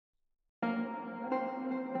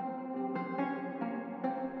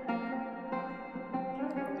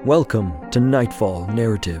Welcome to Nightfall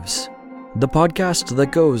Narratives, the podcast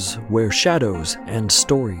that goes where shadows and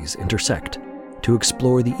stories intersect to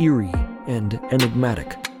explore the eerie and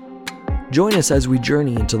enigmatic. Join us as we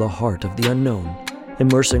journey into the heart of the unknown,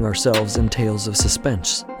 immersing ourselves in tales of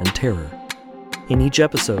suspense and terror. In each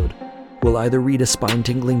episode, we'll either read a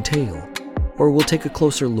spine-tingling tale, or we'll take a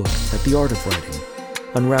closer look at the art of writing,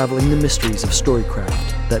 unraveling the mysteries of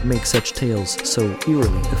storycraft that make such tales so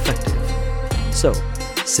eerily effective. So,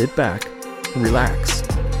 sit back, relax,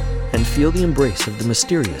 and feel the embrace of the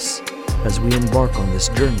mysterious as we embark on this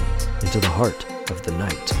journey into the heart of the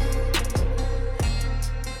night.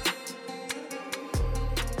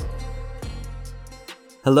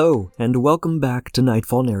 Hello, and welcome back to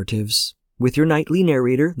Nightfall Narratives, with your nightly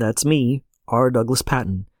narrator, that's me, R. Douglas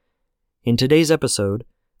Patton. In today's episode,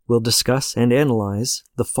 we'll discuss and analyze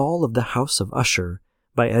The Fall of the House of Usher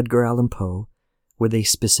by Edgar Allan Poe, with a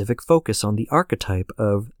specific focus on the archetype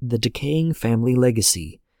of the decaying family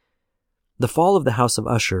legacy. The Fall of the House of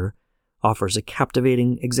Usher offers a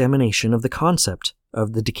captivating examination of the concept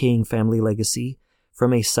of the decaying family legacy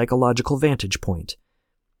from a psychological vantage point.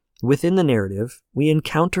 Within the narrative, we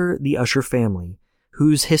encounter the Usher family,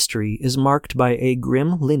 whose history is marked by a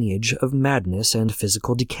grim lineage of madness and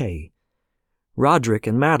physical decay. Roderick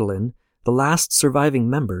and Madeline, the last surviving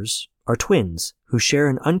members, are twins who share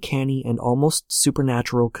an uncanny and almost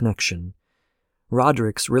supernatural connection.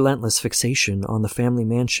 Roderick's relentless fixation on the family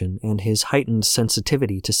mansion and his heightened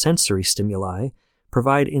sensitivity to sensory stimuli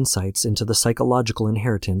provide insights into the psychological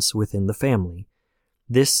inheritance within the family.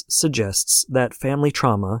 This suggests that family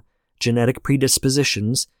trauma, genetic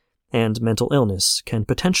predispositions, and mental illness can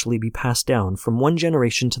potentially be passed down from one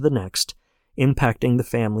generation to the next, impacting the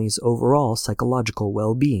family's overall psychological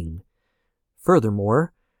well-being.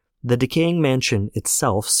 Furthermore, the decaying mansion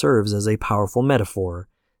itself serves as a powerful metaphor,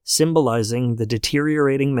 symbolizing the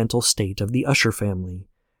deteriorating mental state of the Usher family.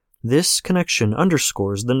 This connection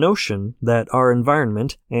underscores the notion that our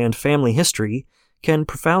environment and family history can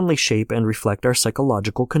profoundly shape and reflect our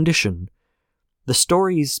psychological condition. The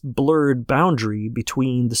story's blurred boundary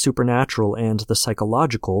between the supernatural and the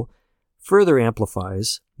psychological further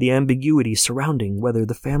amplifies the ambiguity surrounding whether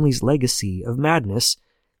the family's legacy of madness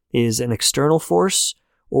is an external force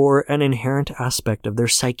or an inherent aspect of their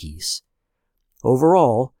psyches.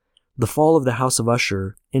 Overall, The Fall of the House of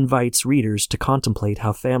Usher invites readers to contemplate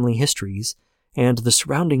how family histories and the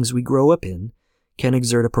surroundings we grow up in can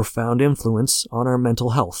exert a profound influence on our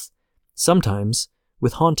mental health, sometimes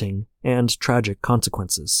with haunting and tragic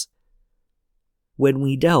consequences. When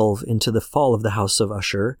we delve into The Fall of the House of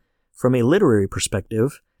Usher from a literary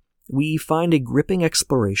perspective, we find a gripping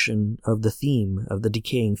exploration of the theme of the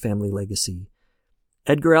decaying family legacy.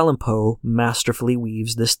 Edgar Allan Poe masterfully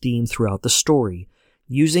weaves this theme throughout the story,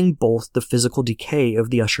 using both the physical decay of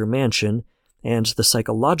the Usher mansion and the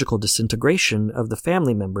psychological disintegration of the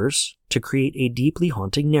family members to create a deeply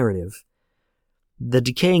haunting narrative. The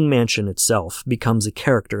decaying mansion itself becomes a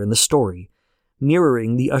character in the story,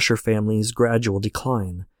 mirroring the Usher family's gradual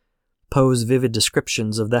decline. Poe's vivid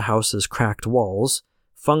descriptions of the house's cracked walls,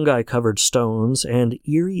 fungi-covered stones, and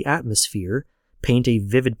eerie atmosphere paint a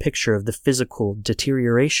vivid picture of the physical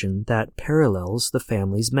deterioration that parallels the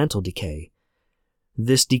family's mental decay.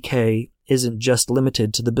 This decay isn't just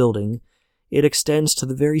limited to the building, it extends to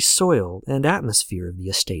the very soil and atmosphere of the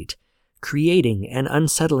estate, creating an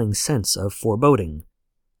unsettling sense of foreboding.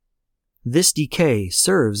 This decay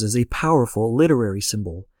serves as a powerful literary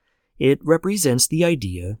symbol. It represents the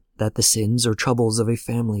idea that the sins or troubles of a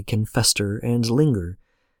family can fester and linger,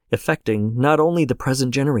 affecting not only the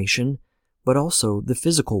present generation, but also the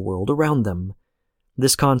physical world around them.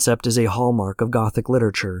 This concept is a hallmark of Gothic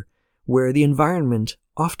literature, where the environment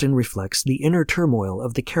often reflects the inner turmoil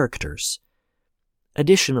of the characters.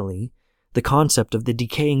 Additionally, the concept of the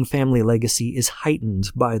decaying family legacy is heightened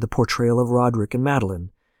by the portrayal of Roderick and Madeline.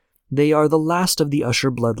 They are the last of the Usher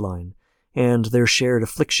bloodline, and their shared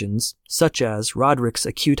afflictions, such as Roderick's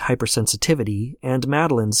acute hypersensitivity and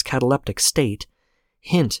Madeline's cataleptic state,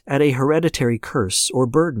 hint at a hereditary curse or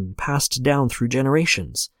burden passed down through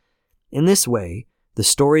generations. In this way, the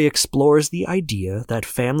story explores the idea that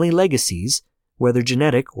family legacies, whether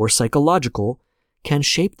genetic or psychological, can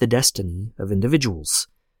shape the destiny of individuals.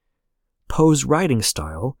 Poe's writing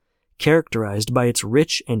style, characterized by its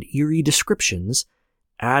rich and eerie descriptions,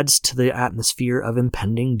 adds to the atmosphere of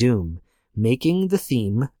impending doom, making the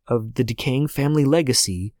theme of the decaying family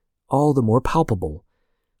legacy all the more palpable.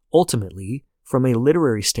 Ultimately, from a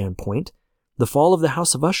literary standpoint, The Fall of the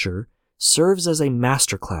House of Usher serves as a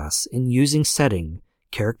masterclass in using setting,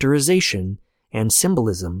 characterization, and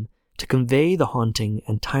symbolism to convey the haunting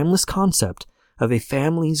and timeless concept of a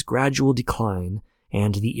family's gradual decline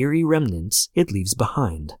and the eerie remnants it leaves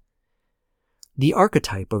behind. The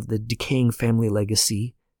archetype of the decaying family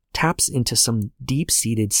legacy taps into some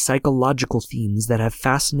deep-seated psychological themes that have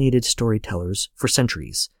fascinated storytellers for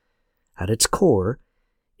centuries. At its core,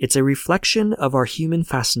 it's a reflection of our human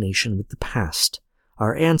fascination with the past,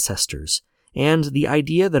 our ancestors, and the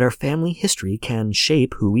idea that our family history can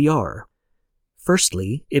shape who we are.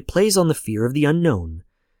 Firstly, it plays on the fear of the unknown.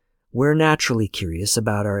 We're naturally curious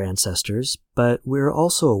about our ancestors, but we're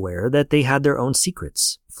also aware that they had their own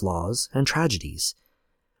secrets, flaws, and tragedies.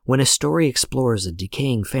 When a story explores a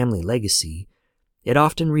decaying family legacy, it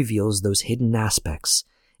often reveals those hidden aspects,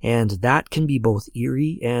 and that can be both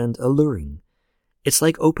eerie and alluring. It's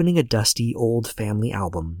like opening a dusty old family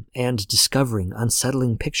album and discovering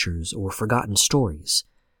unsettling pictures or forgotten stories.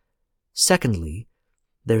 Secondly,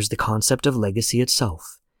 there's the concept of legacy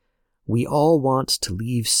itself. We all want to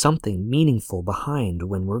leave something meaningful behind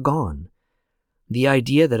when we're gone. The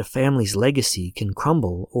idea that a family's legacy can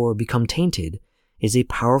crumble or become tainted is a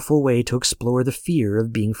powerful way to explore the fear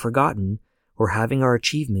of being forgotten or having our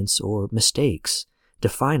achievements or mistakes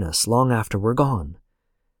define us long after we're gone.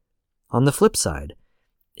 On the flip side,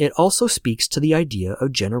 it also speaks to the idea of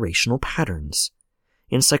generational patterns.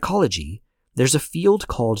 In psychology, there's a field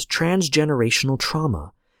called transgenerational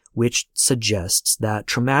trauma, which suggests that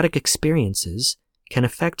traumatic experiences can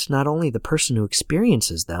affect not only the person who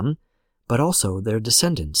experiences them, but also their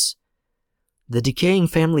descendants. The decaying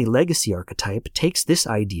family legacy archetype takes this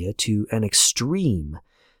idea to an extreme,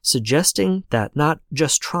 suggesting that not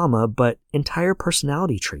just trauma, but entire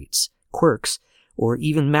personality traits, quirks, or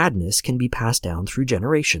even madness can be passed down through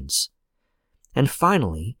generations. And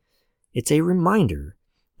finally, it's a reminder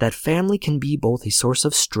that family can be both a source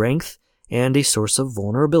of strength and a source of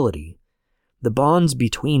vulnerability. The bonds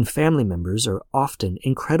between family members are often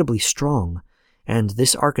incredibly strong, and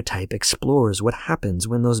this archetype explores what happens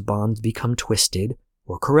when those bonds become twisted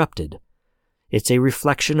or corrupted. It's a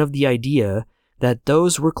reflection of the idea that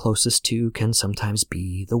those we're closest to can sometimes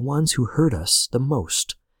be the ones who hurt us the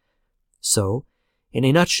most. So, in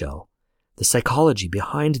a nutshell, the psychology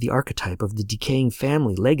behind the archetype of the decaying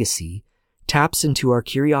family legacy taps into our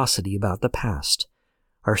curiosity about the past,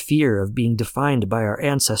 our fear of being defined by our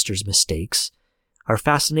ancestors' mistakes, our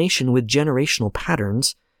fascination with generational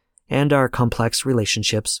patterns, and our complex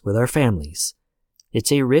relationships with our families.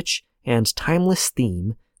 It's a rich and timeless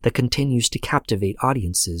theme that continues to captivate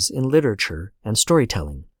audiences in literature and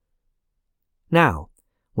storytelling. Now,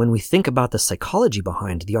 when we think about the psychology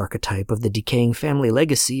behind the archetype of the decaying family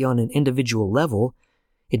legacy on an individual level,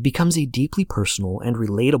 it becomes a deeply personal and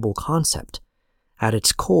relatable concept. At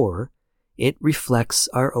its core, it reflects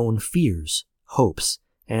our own fears, hopes,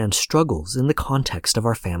 and struggles in the context of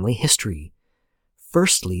our family history.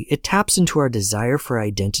 Firstly, it taps into our desire for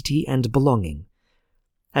identity and belonging.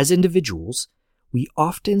 As individuals, we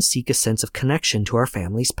often seek a sense of connection to our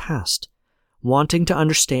family's past, wanting to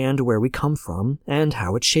understand where we come from and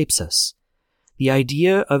how it shapes us. The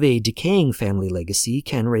idea of a decaying family legacy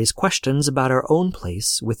can raise questions about our own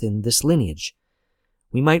place within this lineage.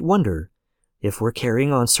 We might wonder if we're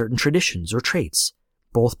carrying on certain traditions or traits,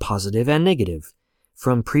 both positive and negative,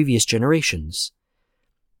 from previous generations.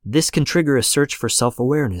 This can trigger a search for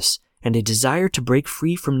self-awareness and a desire to break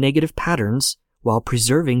free from negative patterns while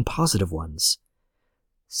preserving positive ones.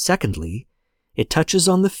 Secondly, it touches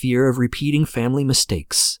on the fear of repeating family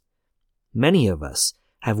mistakes. Many of us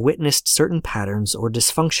have witnessed certain patterns or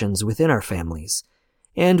dysfunctions within our families,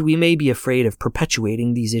 and we may be afraid of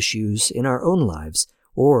perpetuating these issues in our own lives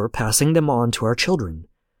or passing them on to our children.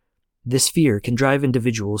 This fear can drive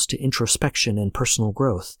individuals to introspection and personal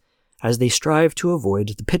growth as they strive to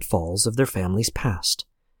avoid the pitfalls of their family's past.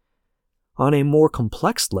 On a more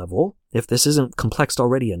complex level, if this isn't complex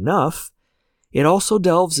already enough, it also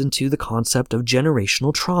delves into the concept of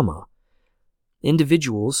generational trauma.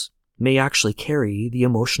 Individuals may actually carry the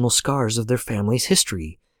emotional scars of their family's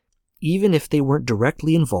history, even if they weren't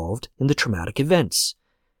directly involved in the traumatic events.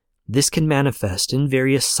 This can manifest in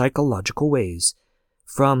various psychological ways,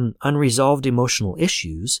 from unresolved emotional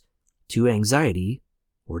issues to anxiety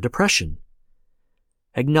or depression.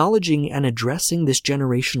 Acknowledging and addressing this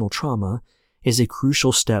generational trauma is a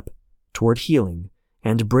crucial step toward healing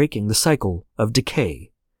and breaking the cycle of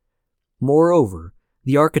decay. Moreover,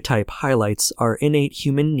 the archetype highlights our innate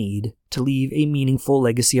human need to leave a meaningful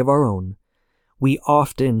legacy of our own. We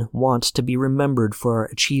often want to be remembered for our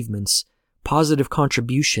achievements, positive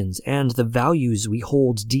contributions, and the values we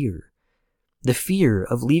hold dear. The fear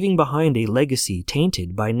of leaving behind a legacy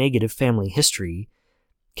tainted by negative family history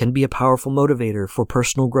can be a powerful motivator for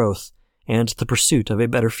personal growth and the pursuit of a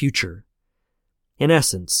better future. In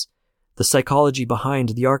essence, the psychology behind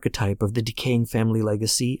the archetype of the decaying family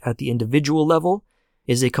legacy at the individual level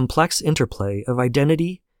is a complex interplay of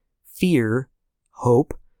identity, fear,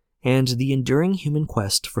 hope, and the enduring human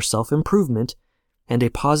quest for self-improvement and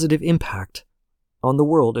a positive impact on the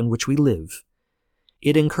world in which we live.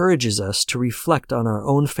 It encourages us to reflect on our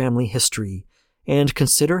own family history and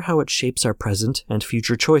consider how it shapes our present and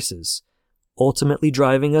future choices, ultimately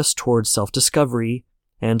driving us towards self-discovery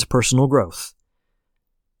and personal growth.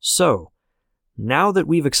 So, now that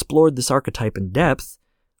we've explored this archetype in depth,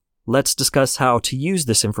 let's discuss how to use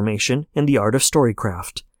this information in the art of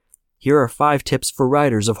storycraft. Here are 5 tips for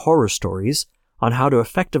writers of horror stories on how to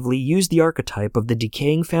effectively use the archetype of the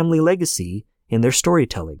decaying family legacy in their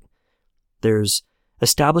storytelling. There's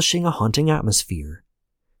establishing a haunting atmosphere,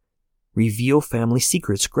 reveal family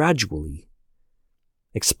secrets gradually,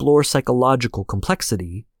 explore psychological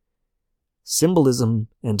complexity, symbolism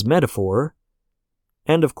and metaphor,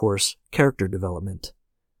 and of course, character development.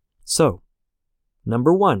 So,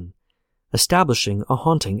 number 1, establishing a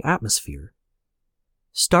haunting atmosphere.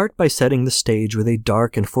 Start by setting the stage with a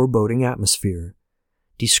dark and foreboding atmosphere.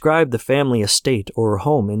 Describe the family estate or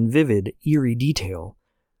home in vivid, eerie detail.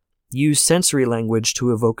 Use sensory language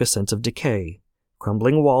to evoke a sense of decay,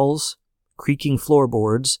 crumbling walls, creaking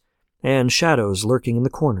floorboards, and shadows lurking in the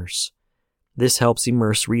corners. This helps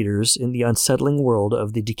immerse readers in the unsettling world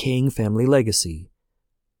of the decaying family legacy.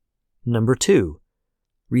 Number 2,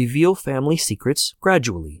 reveal family secrets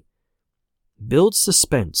gradually. Build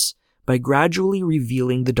suspense by gradually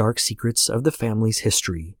revealing the dark secrets of the family's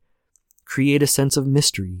history. Create a sense of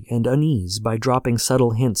mystery and unease by dropping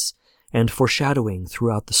subtle hints and foreshadowing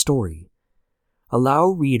throughout the story. Allow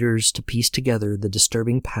readers to piece together the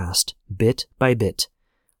disturbing past bit by bit,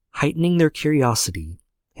 heightening their curiosity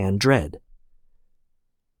and dread.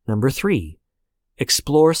 Number 3,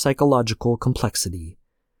 explore psychological complexity.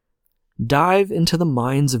 Dive into the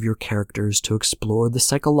minds of your characters to explore the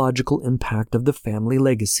psychological impact of the family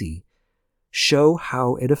legacy. Show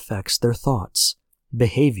how it affects their thoughts,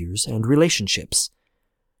 behaviors, and relationships.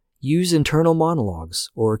 Use internal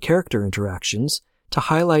monologues or character interactions to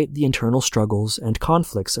highlight the internal struggles and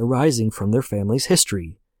conflicts arising from their family's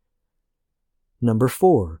history. Number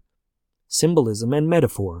 4, symbolism and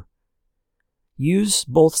metaphor. Use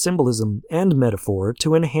both symbolism and metaphor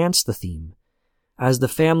to enhance the theme. As the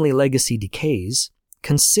family legacy decays,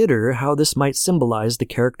 consider how this might symbolize the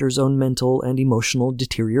character's own mental and emotional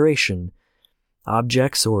deterioration.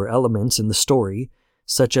 Objects or elements in the story,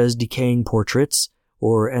 such as decaying portraits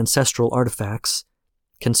or ancestral artifacts,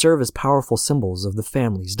 can serve as powerful symbols of the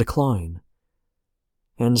family's decline.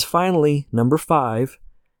 And finally, number 5,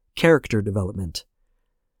 character development.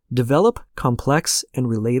 Develop complex and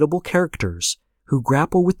relatable characters who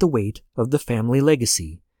grapple with the weight of the family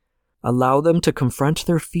legacy. Allow them to confront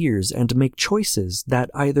their fears and make choices that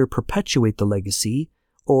either perpetuate the legacy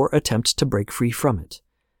or attempt to break free from it.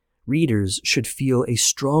 Readers should feel a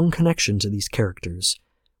strong connection to these characters,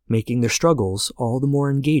 making their struggles all the more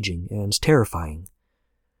engaging and terrifying.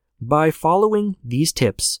 By following these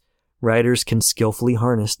tips, writers can skillfully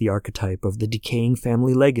harness the archetype of the decaying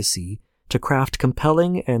family legacy to craft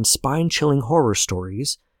compelling and spine-chilling horror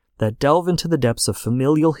stories that delve into the depths of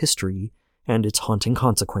familial history and its haunting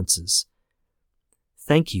consequences.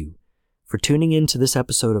 Thank you for tuning in to this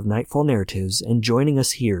episode of Nightfall Narratives and joining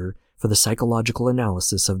us here for the psychological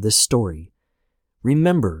analysis of this story.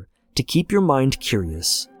 Remember to keep your mind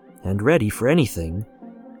curious and ready for anything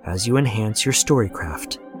as you enhance your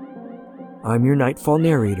storycraft. I'm your Nightfall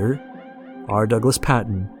narrator, R. Douglas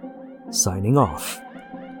Patton, signing off.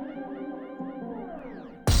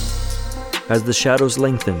 As the shadows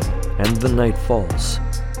lengthen and the night falls,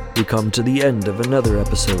 we come to the end of another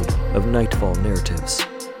episode of Nightfall Narratives.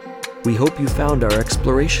 We hope you found our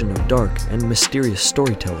exploration of dark and mysterious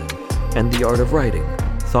storytelling and the art of writing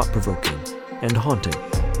thought-provoking and haunting.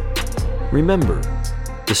 Remember,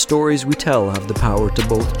 the stories we tell have the power to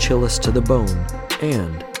both chill us to the bone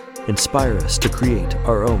and inspire us to create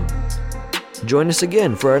our own. Join us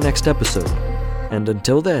again for our next episode, and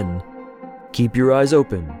until then, keep your eyes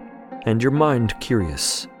open and your mind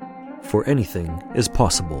curious, for anything is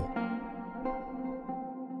possible.